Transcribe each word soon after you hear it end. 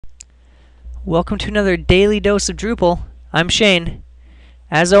Welcome to another Daily Dose of Drupal. I'm Shane.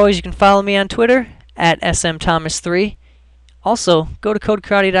 As always, you can follow me on Twitter at smthomas3. Also, go to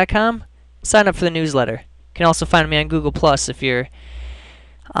codekarate.com, sign up for the newsletter. You can also find me on Google Plus if you're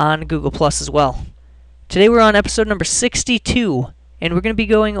on Google Plus as well. Today we're on episode number 62, and we're going to be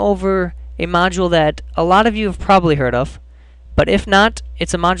going over a module that a lot of you have probably heard of, but if not,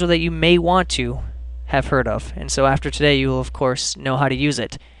 it's a module that you may want to have heard of. And so after today, you will of course know how to use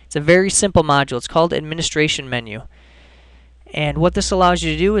it. It's a very simple module. It's called Administration Menu. And what this allows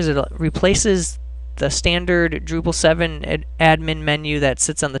you to do is it replaces the standard Drupal 7 admin menu that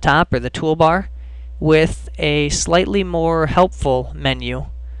sits on the top, or the toolbar, with a slightly more helpful menu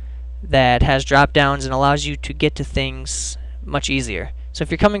that has drop downs and allows you to get to things much easier. So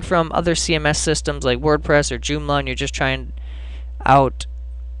if you're coming from other CMS systems like WordPress or Joomla and you're just trying out,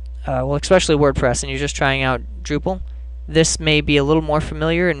 especially WordPress, and you're just trying out Drupal, this may be a little more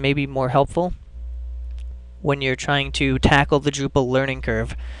familiar and maybe more helpful when you're trying to tackle the Drupal learning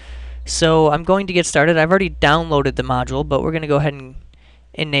curve. So I'm going to get started. I've already downloaded the module, but we're going to go ahead and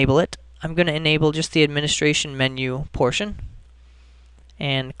enable it. I'm going to enable just the administration menu portion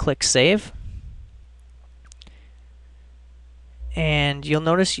and click Save. And you'll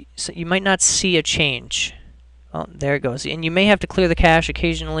notice you might not see a change. Oh, there it goes. And you may have to clear the cache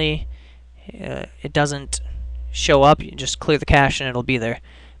occasionally. It doesn't show up. You just clear the cache and it'll be there.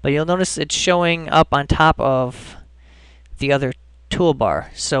 But you'll notice it's showing up on top of the other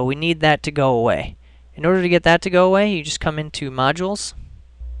toolbar. So we need that to go away. In order to get that to go away, you just come into Modules,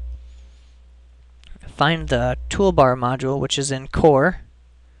 find the toolbar module, which is in Core,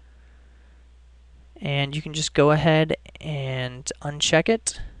 and you can just go ahead and uncheck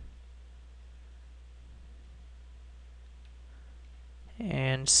it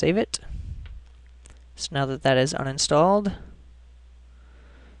and save it. So now that that is uninstalled,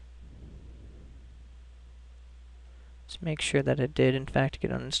 let's make sure that it did in fact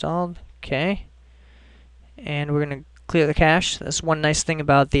get uninstalled. Okay. And we're going to clear the cache. That's one nice thing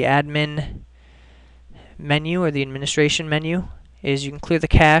about the admin menu, or the administration menu, is you can clear the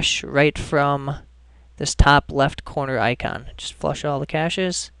cache right from this top left corner icon. Just flush all the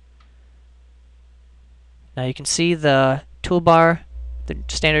caches. Now you can see the toolbar, the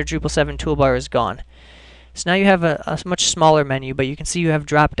standard Drupal 7 toolbar, is gone. So now you have a much smaller menu, but you can see you have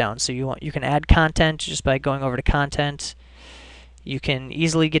drop downs. So you can add content just by going over to Content. You can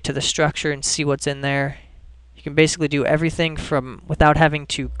easily get to the structure and see what's in there. You can basically do everything without having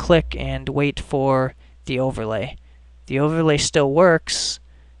to click and wait for the overlay. The overlay still works,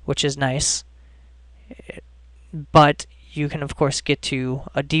 which is nice, but you can of course get to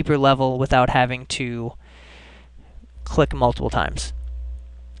a deeper level without having to click multiple times.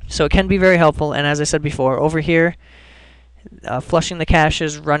 So it can be very helpful, and as I said before, over here, flushing the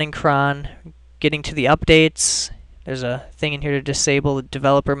caches, running cron, getting to the updates. There's a thing in here to disable the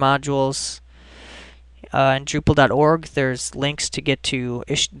developer modules. In Drupal.org, there's links to get to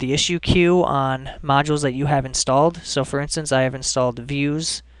the issue queue on modules that you have installed. So for instance, I have installed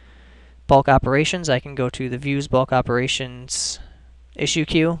Views Bulk Operations. I can go to the Views Bulk Operations issue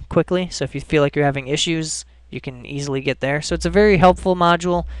queue quickly. So if you feel like you're having issues, you can easily get there. So it's a very helpful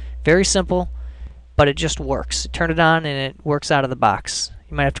module, very simple, but it just works. Turn it on and it works out of the box.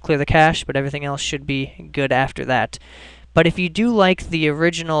 You might have to clear the cache, but everything else should be good after that. But if you do like the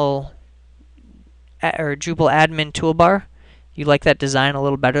original Drupal admin toolbar, you like that design a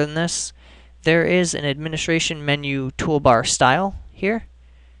little better than this, there is an administration menu toolbar style here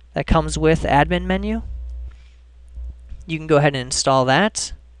that comes with admin menu. You can go ahead and install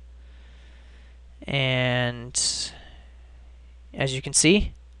that. And as you can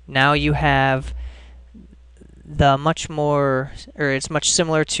see, now you have the it's much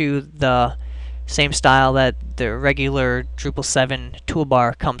similar to the same style that the regular Drupal 7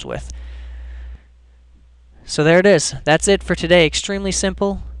 toolbar comes with. So there it is. That's it for today. Extremely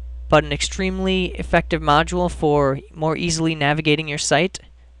simple, but an extremely effective module for more easily navigating your site,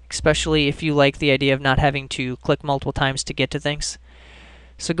 especially if you like the idea of not having to click multiple times to get to things.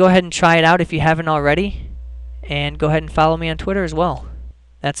 So go ahead and try it out if you haven't already, and go ahead and follow me on Twitter as well.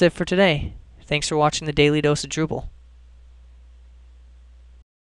 That's it for today. Thanks for watching the Daily Dose of Drupal.